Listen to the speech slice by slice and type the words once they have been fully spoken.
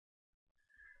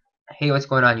Hey, what's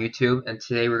going on YouTube? And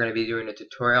today we're going to be doing a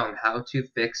tutorial on how to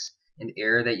fix an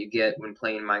error that you get when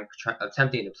playing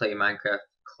attempting to play Minecraft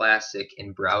Classic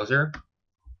in browser.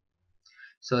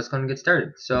 So let's go and get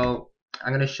started. So I'm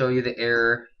going to show you the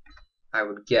error I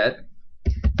would get.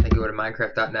 I go to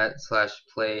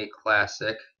minecraft.net/play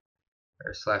classic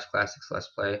or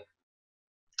 /classic/play,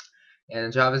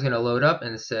 and Java is going to load up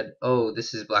and it said, "Oh,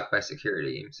 this is blocked by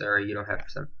security. Sorry, you don't have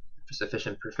some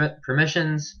sufficient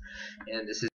permissions, and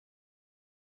this is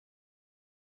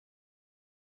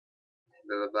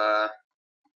blah blah blah."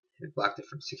 It blocked it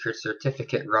from secure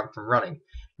certificate from running.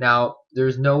 Now,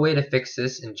 there's no way to fix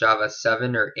this in Java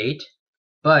 7 or 8,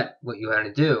 but what you want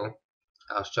to do,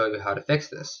 I'll show you how to fix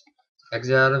this.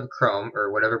 Exit out of Chrome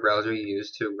or whatever browser you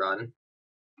use to run.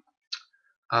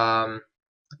 Let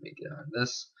me get on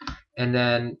this, and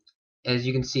then as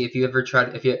you can see, if you have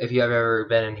ever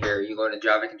been in here, you go to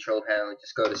Java control panel and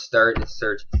just go to Start and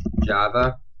search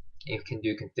Java. You can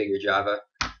do configure Java.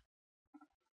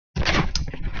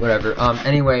 Whatever.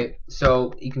 Anyway,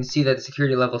 so you can see that the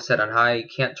security level is set on high. You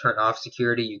can't turn off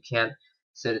security. You can't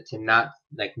set it to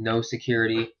no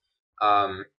security.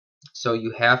 So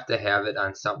you have to have it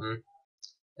on something,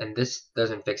 and this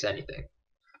doesn't fix anything.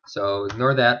 So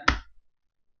ignore that.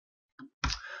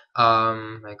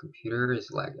 My computer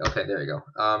is lagging. Okay, there you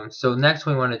go. So next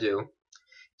what we want to do is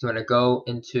we want to go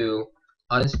into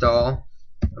uninstall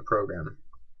a program.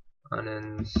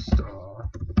 Uninstall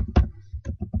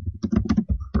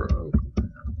program.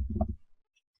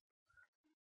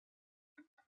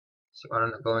 So I'm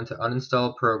going to go into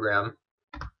uninstall program.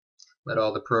 Let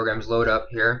all the programs load up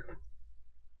here.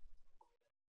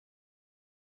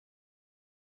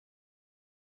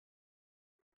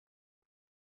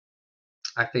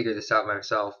 I figured this out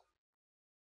myself.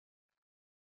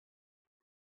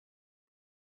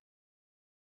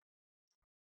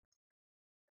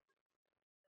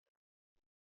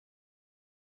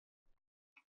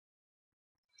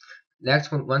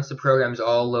 Next, once the programs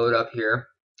all load up here,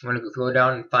 I'm going to go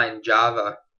down and find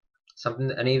Java.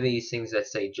 Any of these things that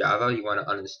say Java, you want to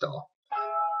uninstall.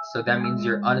 So that means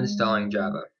you're uninstalling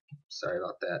Java. Sorry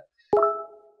about that.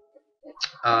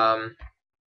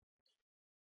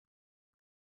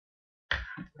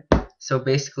 So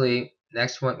basically,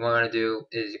 next one we want to do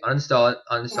is uninstall it,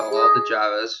 uninstall all the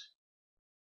Javas.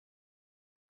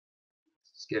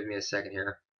 Just give me a second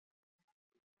here.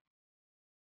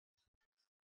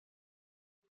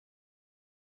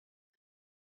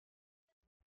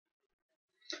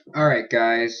 Alright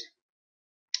guys,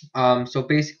 so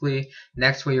basically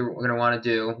next what you're going to want to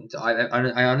do is I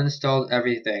uninstalled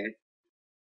everything,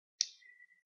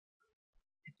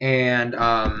 and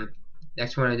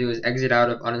next what you want to do is exit out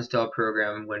of uninstall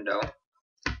program window,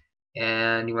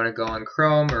 and you want to go on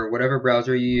Chrome or whatever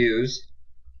browser you use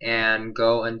and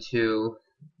go into,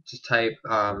 just type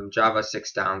Java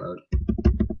 6 download.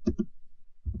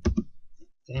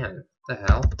 Damn, what the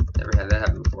hell? Never had that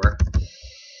happen before.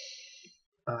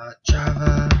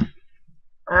 Java.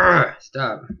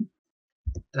 Stop.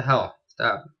 What the hell?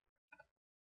 Stop.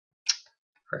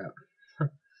 Crap.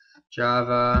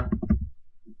 Java.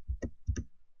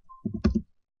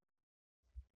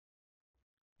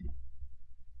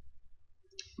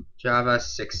 Java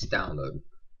 6 download.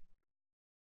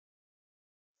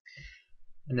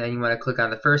 And then you want to click on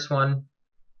the first one.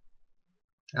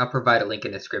 I'll provide a link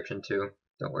in the description too.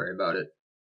 Don't worry about it.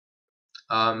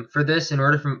 For this, in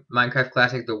order for Minecraft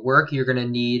Classic to work, you're going to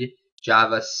need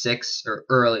Java 6 or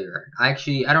earlier. I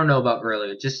don't know about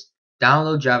earlier. Just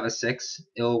download Java 6.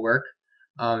 It'll work.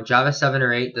 Java 7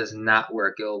 or 8 does not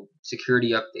work.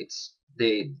 Security updates.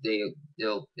 It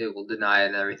will deny it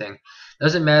and everything.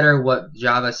 Doesn't matter what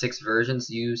Java 6 versions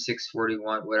you use,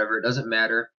 641, whatever. It doesn't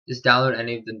matter. Just download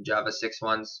any of the Java 6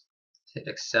 ones. Hit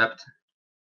accept.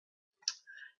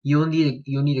 You'll need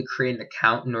to create an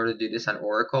account in order to do this on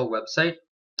Oracle website.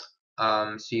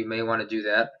 So you may want to do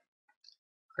that.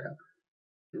 Crap.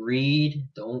 Read.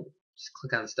 Don't just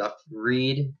click on stuff.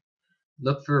 Read.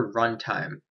 Look for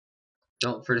runtime.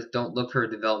 Don't look for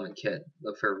a development kit.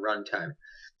 Look for runtime.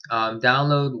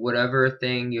 Download whatever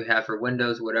thing you have for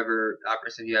Windows, whatever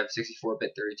operating system you have,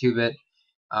 64-bit, 32-bit.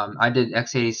 I did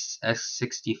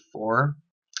x64.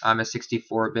 I'm a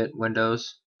 64-bit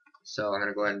Windows, so I'm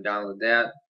gonna go ahead and download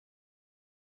that.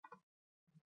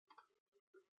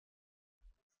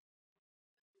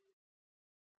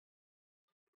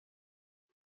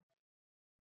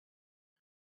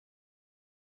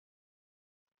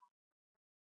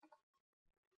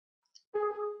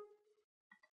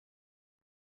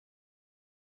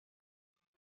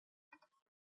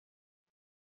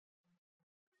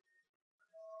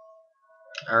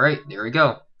 Alright, there we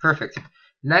go. Perfect.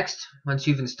 Next, once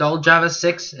you've installed Java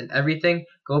 6 and everything,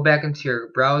 go back into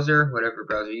your browser, whatever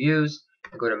browser you use,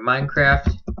 and go to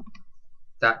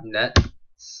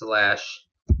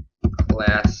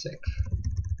minecraft.net/classic.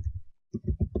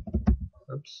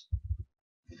 Oops.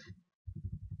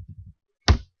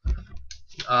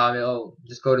 It'll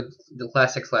just go to the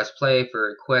classic/play for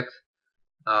a quick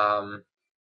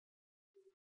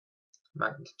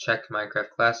check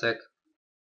Minecraft Classic.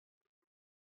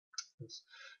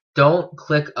 Don't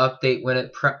click update when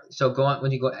it so go on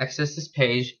when you go access this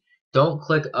page. Don't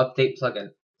click update plugin.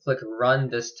 Click run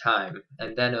this time,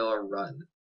 and then it'll run.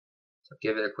 So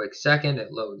give it a quick second.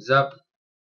 It loads up,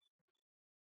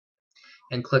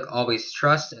 and click always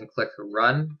trust and click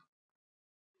run.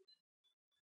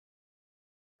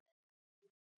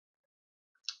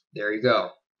 There you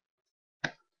go.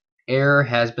 Error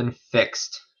has been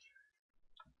fixed.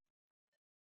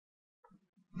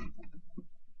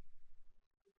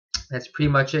 That's pretty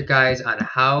much it, guys, on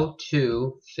how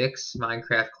to fix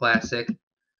Minecraft Classic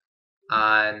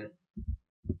on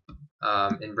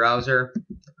in browser.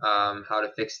 How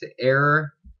to fix the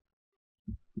error.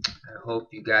 I hope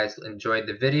you guys enjoyed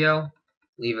the video.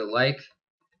 Leave a like.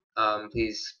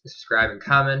 Please subscribe and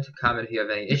comment. Comment if you have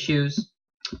any issues.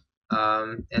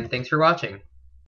 And thanks for watching.